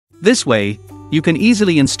This way, you can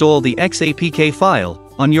easily install the XAPK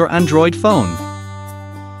file on your Android phone.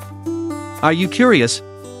 Are you curious?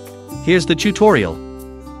 Here's the tutorial.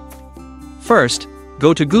 First,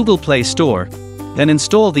 go to Google Play Store, then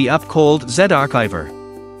install the app called ZArchiver.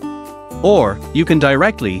 Or, you can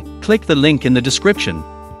directly click the link in the description.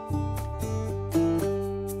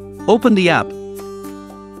 Open the app.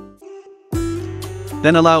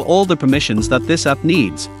 Then allow all the permissions that this app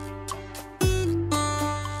needs.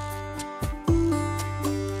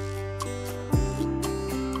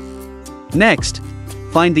 Next,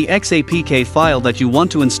 find the XAPK file that you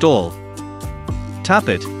want to install. Tap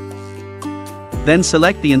it. Then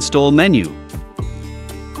select the Install menu.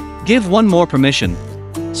 Give one more permission,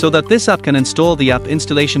 so that this app can install the app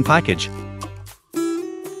installation package.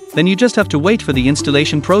 Then you just have to wait for the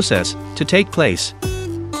installation process to take place.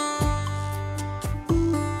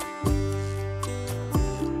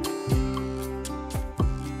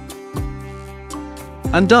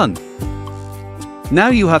 And done. Now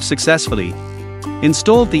you have successfully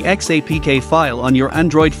installed the XAPK file on your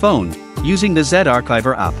Android phone using the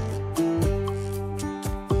ZArchiver app.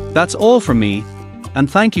 That's all from me, and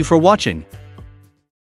thank you for watching.